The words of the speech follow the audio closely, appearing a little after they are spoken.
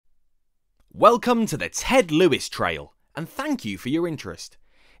Welcome to the Ted Lewis Trail, and thank you for your interest.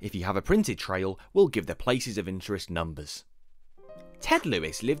 If you have a printed trail, we'll give the places of interest numbers. Ted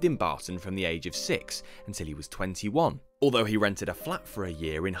Lewis lived in Barton from the age of 6 until he was 21, although he rented a flat for a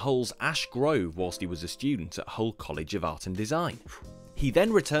year in Hull's Ash Grove whilst he was a student at Hull College of Art and Design. He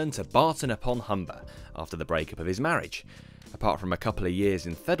then returned to Barton Upon Humber after the breakup of his marriage. Apart from a couple of years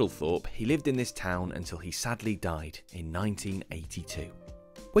in Thedlethorpe, he lived in this town until he sadly died in 1982.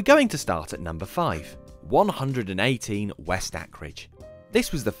 We're going to start at number 5, 118 West Ackridge.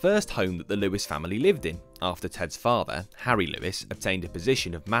 This was the first home that the Lewis family lived in, after Ted's father, Harry Lewis, obtained a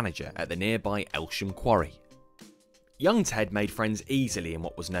position of manager at the nearby Elsham Quarry. Young Ted made friends easily in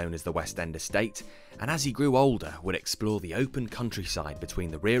what was known as the West End estate, and as he grew older would explore the open countryside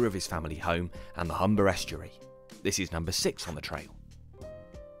between the rear of his family home and the Humber estuary. This is number 6 on the trail.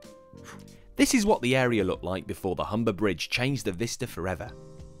 This is what the area looked like before the Humber Bridge changed the vista forever.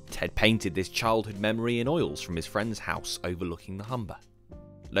 Ted painted this childhood memory in oils from his friend's house overlooking the Humber.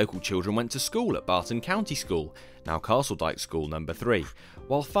 Local children went to school at Barton County School, now Castledyke School number 3,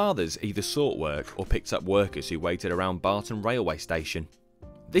 while fathers either sought work or picked up workers who waited around Barton railway station.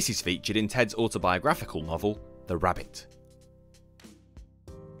 This is featured in Ted's autobiographical novel, The Rabbit.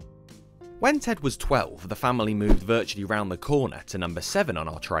 When Ted was 12, the family moved virtually round the corner to number 7 on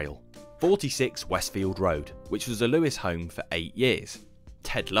our trail, 46 Westfield Road, which was a Lewis home for 8 years.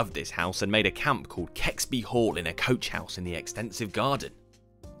 Ted loved this house and made a camp called Kexby Hall in a coach house in the extensive garden.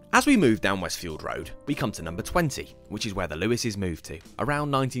 As we move down Westfield Road, we come to number 20, which is where the Lewises moved to, around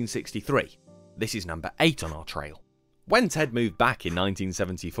 1963. This is number 8 on our trail. When Ted moved back in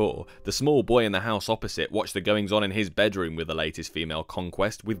 1974, the small boy in the house opposite watched the goings on in his bedroom with the latest female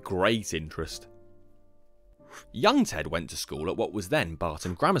conquest with great interest. Young Ted went to school at what was then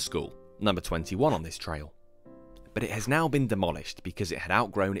Barton Grammar School, number 21 on this trail. But it has now been demolished because it had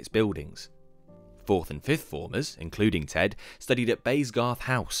outgrown its buildings. 4th and 5th formers, including Ted, studied at Baysgarth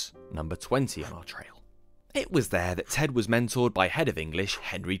House, number 20 on our trail. It was there that Ted was mentored by Head of English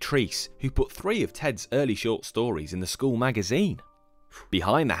Henry Treese, who put 3 of Ted's early short stories in the school magazine.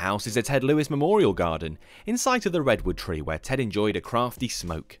 Behind the house is a Ted Lewis Memorial Garden, in sight of the redwood tree where Ted enjoyed a crafty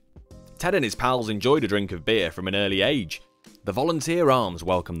smoke. Ted and his pals enjoyed a drink of beer from an early age. The Volunteer Arms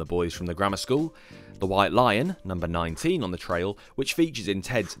welcomed the boys from the grammar school. The White Lion, number 19 on the trail, which features in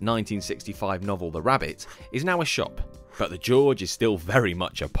Ted's 1965 novel The Rabbit, is now a shop, but the George is still very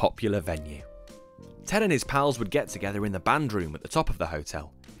much a popular venue. Ted and his pals would get together in the band room at the top of the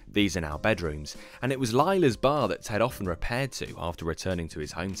hotel. These are now bedrooms, and it was Lila's bar that Ted often repaired to after returning to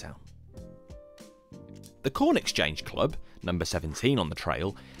his hometown. The Corn Exchange Club, number 17 on the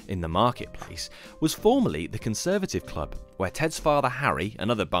trail, in the marketplace, was formerly the Conservative Club, where Ted's father Harry and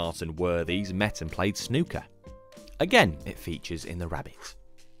other Barton worthies met and played snooker. Again, it features in The Rabbit.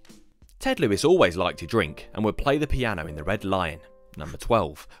 Ted Lewis always liked to drink and would play the piano in the Red Lion, number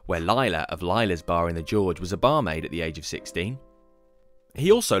 12, where Lila of Lila's bar in the George was a barmaid at the age of 16.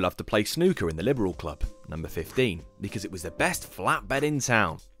 He also loved to play snooker in the Liberal Club, number 15, because it was the best flatbed in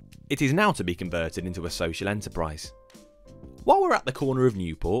town. It is now to be converted into a social enterprise. While we're at the corner of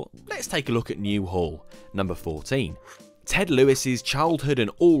Newport, let's take a look at New Hall, number 14. Ted Lewis's childhood and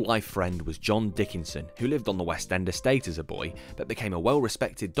all-life friend was John Dickinson, who lived on the West End estate as a boy, but became a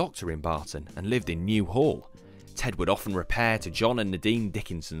well-respected doctor in Barton and lived in New Hall. Ted would often repair to John and Nadine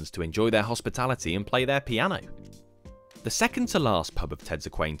Dickinson's to enjoy their hospitality and play their piano. The second to last pub of Ted's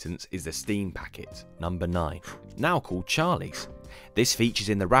acquaintance is the Steam Packet, number 9, now called Charlie's. This features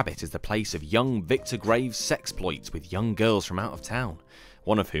in The Rabbit as the place of young Victor Graves' sexploits with young girls from out of town,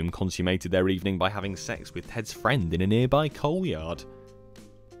 one of whom consummated their evening by having sex with Ted's friend in a nearby coal yard.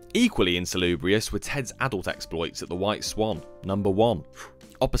 Equally insalubrious were Ted's adult exploits at the White Swan, number 1,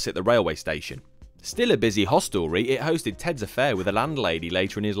 opposite the railway station. Still a busy hostelry, it hosted Ted's affair with a landlady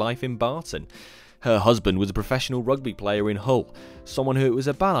later in his life in Barton. Her husband was a professional rugby player in Hull, someone who it was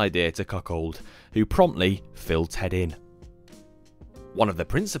a bad idea to cuckold, who promptly filled Ted in. One of the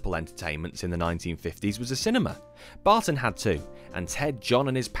principal entertainments in the 1950s was a cinema. Barton had 2, and Ted, John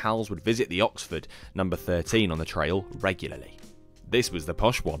and his pals would visit the Oxford, number 13 on the trail, regularly. This was the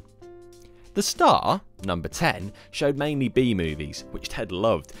posh one. The Star, number 10, showed mainly B-movies, which Ted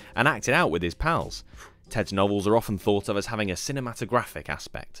loved, and acted out with his pals. Ted's novels are often thought of as having a cinematographic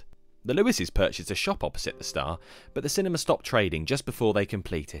aspect. The Lewises purchased a shop opposite the Star, but the cinema stopped trading just before they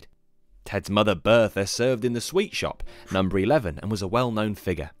completed. Ted's mother Bertha served in the sweet shop, number 11, and was a well-known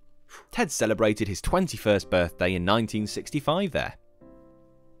figure. Ted celebrated his 21st birthday in 1965 there.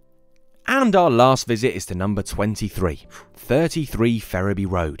 And our last visit is to number 23, 33 Ferriby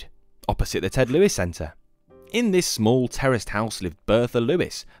Road, opposite the Ted Lewis Centre. In this small terraced house lived Bertha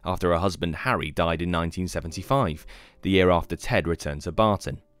Lewis after her husband Harry died in 1975, the year after Ted returned to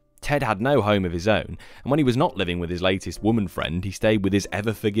Barton. Ted had no home of his own, and when he was not living with his latest woman friend, he stayed with his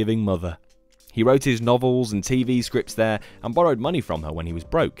ever-forgiving mother. He wrote his novels and TV scripts there and borrowed money from her when he was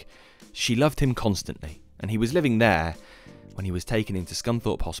broke. She loved him constantly, and he was living there when he was taken into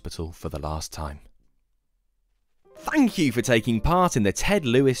Scunthorpe Hospital for the last time. Thank you for taking part in the Ted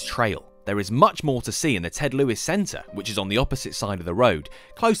Lewis Trail. There is much more to see in the Ted Lewis Centre, which is on the opposite side of the road,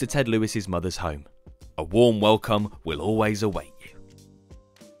 close to Ted Lewis's mother's home. A warm welcome will always await you.